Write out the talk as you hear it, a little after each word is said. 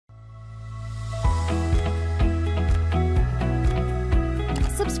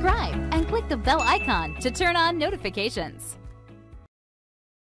the bell icon to turn on notifications.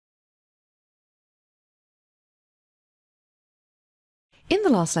 In the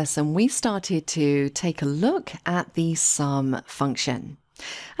last lesson, we started to take a look at the sum function.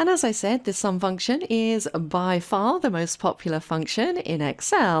 And as I said, the sum function is by far the most popular function in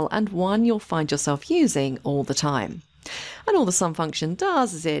Excel and one you'll find yourself using all the time. And all the sum function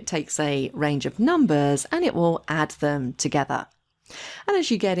does is it takes a range of numbers and it will add them together. And as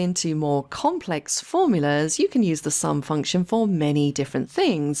you get into more complex formulas, you can use the sum function for many different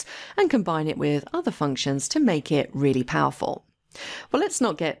things and combine it with other functions to make it really powerful. Well, let's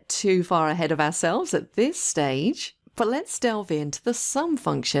not get too far ahead of ourselves at this stage, but let's delve into the sum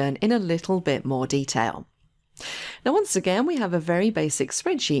function in a little bit more detail. Now, once again, we have a very basic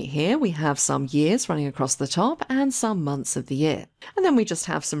spreadsheet here. We have some years running across the top and some months of the year. And then we just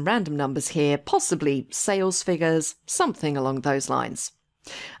have some random numbers here, possibly sales figures, something along those lines.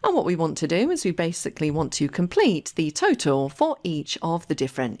 And what we want to do is we basically want to complete the total for each of the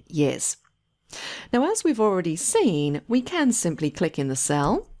different years. Now, as we've already seen, we can simply click in the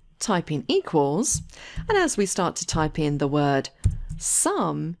cell, type in equals, and as we start to type in the word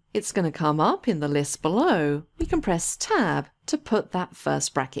sum, it's going to come up in the list below. We can press tab to put that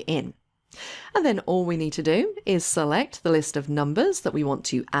first bracket in. And then all we need to do is select the list of numbers that we want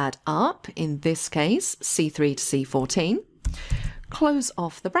to add up, in this case C3 to C14, close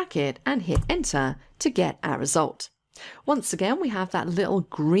off the bracket and hit enter to get our result. Once again, we have that little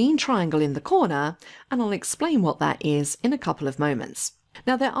green triangle in the corner, and I'll explain what that is in a couple of moments.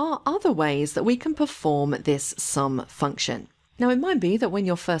 Now, there are other ways that we can perform this sum function. Now, it might be that when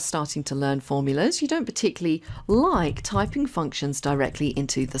you're first starting to learn formulas, you don't particularly like typing functions directly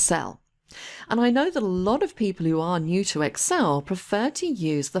into the cell. And I know that a lot of people who are new to Excel prefer to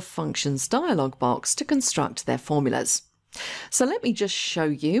use the Functions Dialog Box to construct their formulas. So let me just show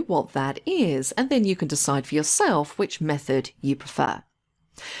you what that is, and then you can decide for yourself which method you prefer.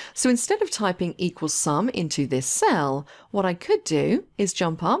 So instead of typing equals sum into this cell, what I could do is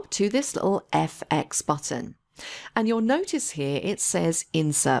jump up to this little FX button. And you'll notice here it says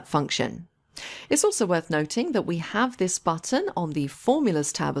Insert Function. It's also worth noting that we have this button on the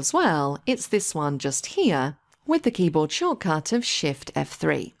Formulas tab as well. It's this one just here with the keyboard shortcut of Shift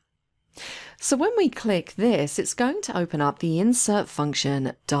F3. So when we click this, it's going to open up the Insert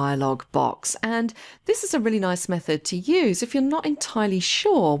Function dialog box. And this is a really nice method to use if you're not entirely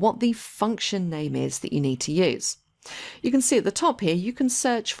sure what the function name is that you need to use. You can see at the top here, you can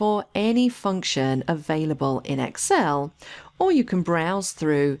search for any function available in Excel, or you can browse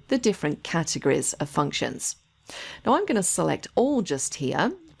through the different categories of functions. Now I'm going to select all just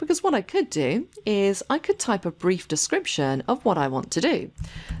here, because what I could do is I could type a brief description of what I want to do.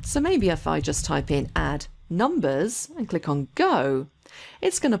 So maybe if I just type in add numbers and click on go,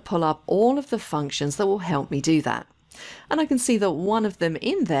 it's going to pull up all of the functions that will help me do that. And I can see that one of them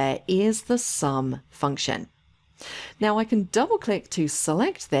in there is the sum function. Now I can double click to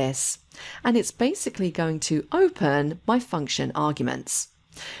select this, and it's basically going to open my function arguments.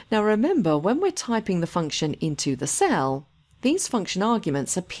 Now remember, when we're typing the function into the cell, these function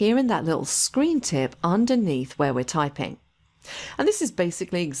arguments appear in that little screen tip underneath where we're typing. And this is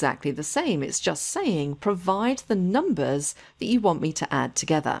basically exactly the same. It's just saying provide the numbers that you want me to add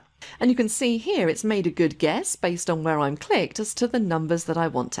together. And you can see here it's made a good guess based on where I'm clicked as to the numbers that I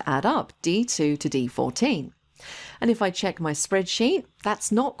want to add up, D2 to D14. And if I check my spreadsheet,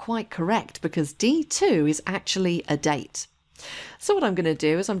 that's not quite correct because D2 is actually a date. So what I'm going to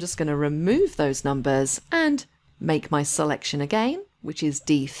do is I'm just going to remove those numbers and make my selection again, which is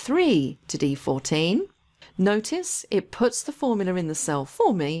D3 to D14. Notice it puts the formula in the cell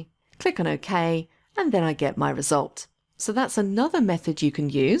for me, click on OK, and then I get my result. So that's another method you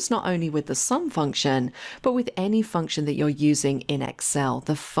can use, not only with the sum function, but with any function that you're using in Excel,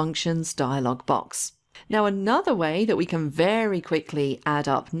 the Functions Dialog Box. Now, another way that we can very quickly add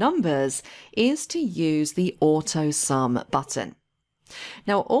up numbers is to use the Autosum button.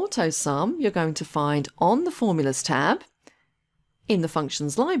 Now, Autosum you're going to find on the Formulas tab in the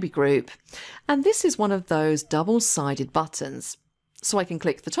Functions Library group, and this is one of those double-sided buttons. So I can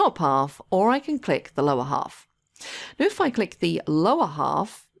click the top half or I can click the lower half. Now, if I click the lower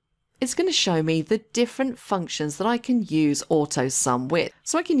half, it's going to show me the different functions that I can use Autosum with.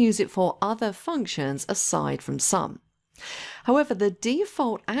 So I can use it for other functions aside from sum. However, the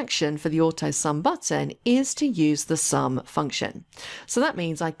default action for the Autosum button is to use the sum function. So that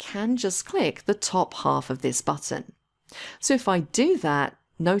means I can just click the top half of this button. So if I do that,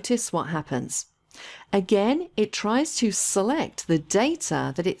 notice what happens. Again, it tries to select the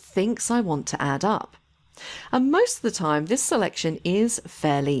data that it thinks I want to add up. And most of the time, this selection is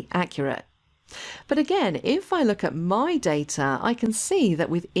fairly accurate. But again, if I look at my data, I can see that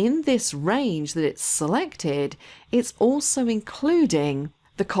within this range that it's selected, it's also including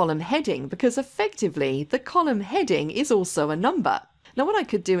the column heading, because effectively the column heading is also a number. Now what I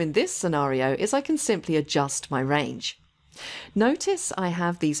could do in this scenario is I can simply adjust my range. Notice I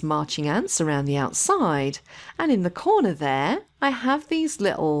have these marching ants around the outside, and in the corner there I have these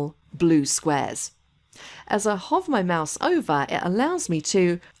little blue squares. As I hover my mouse over, it allows me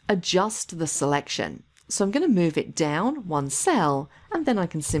to adjust the selection. So I'm going to move it down one cell, and then I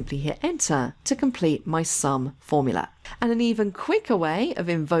can simply hit enter to complete my sum formula. And an even quicker way of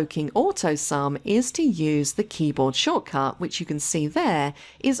invoking Autosum is to use the keyboard shortcut, which you can see there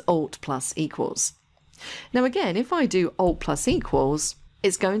is Alt plus equals. Now again, if I do Alt plus equals,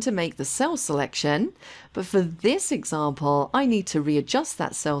 it's going to make the cell selection, but for this example, I need to readjust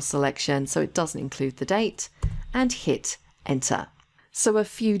that cell selection so it doesn't include the date, and hit enter. So a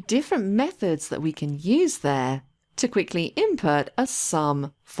few different methods that we can use there to quickly input a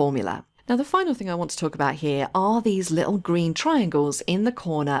sum formula. Now the final thing I want to talk about here are these little green triangles in the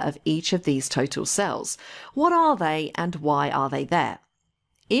corner of each of these total cells. What are they and why are they there?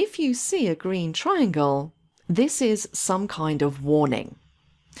 If you see a green triangle, this is some kind of warning.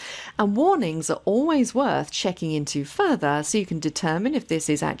 And warnings are always worth checking into further so you can determine if this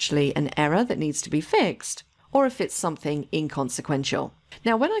is actually an error that needs to be fixed or if it's something inconsequential.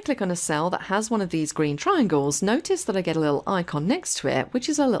 Now when I click on a cell that has one of these green triangles, notice that I get a little icon next to it, which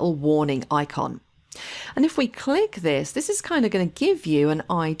is a little warning icon. And if we click this, this is kind of going to give you an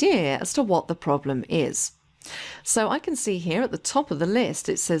idea as to what the problem is. So I can see here at the top of the list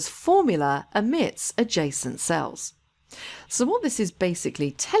it says formula omits adjacent cells. So what this is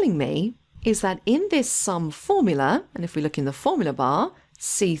basically telling me is that in this sum formula, and if we look in the formula bar,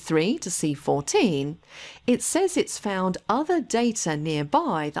 C3 to C14, it says it's found other data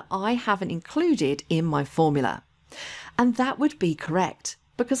nearby that I haven't included in my formula. And that would be correct,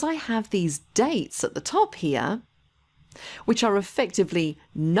 because I have these dates at the top here, which are effectively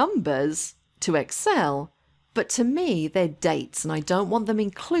numbers to Excel, but to me they're dates and I don't want them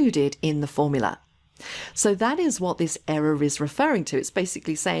included in the formula. So that is what this error is referring to. It's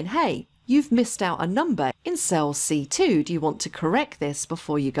basically saying, hey, you've missed out a number in cell C2. Do you want to correct this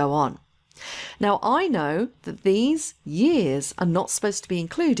before you go on? Now I know that these years are not supposed to be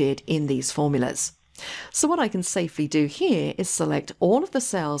included in these formulas. So what I can safely do here is select all of the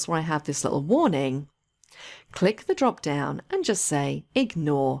cells where I have this little warning, click the drop down and just say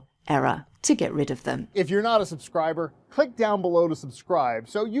ignore error to get rid of them. If you're not a subscriber, click down below to subscribe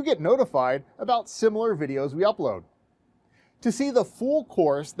so you get notified about similar videos we upload. To see the full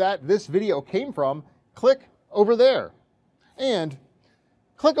course that this video came from, click over there. And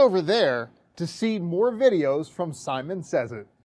click over there to see more videos from Simon Says It.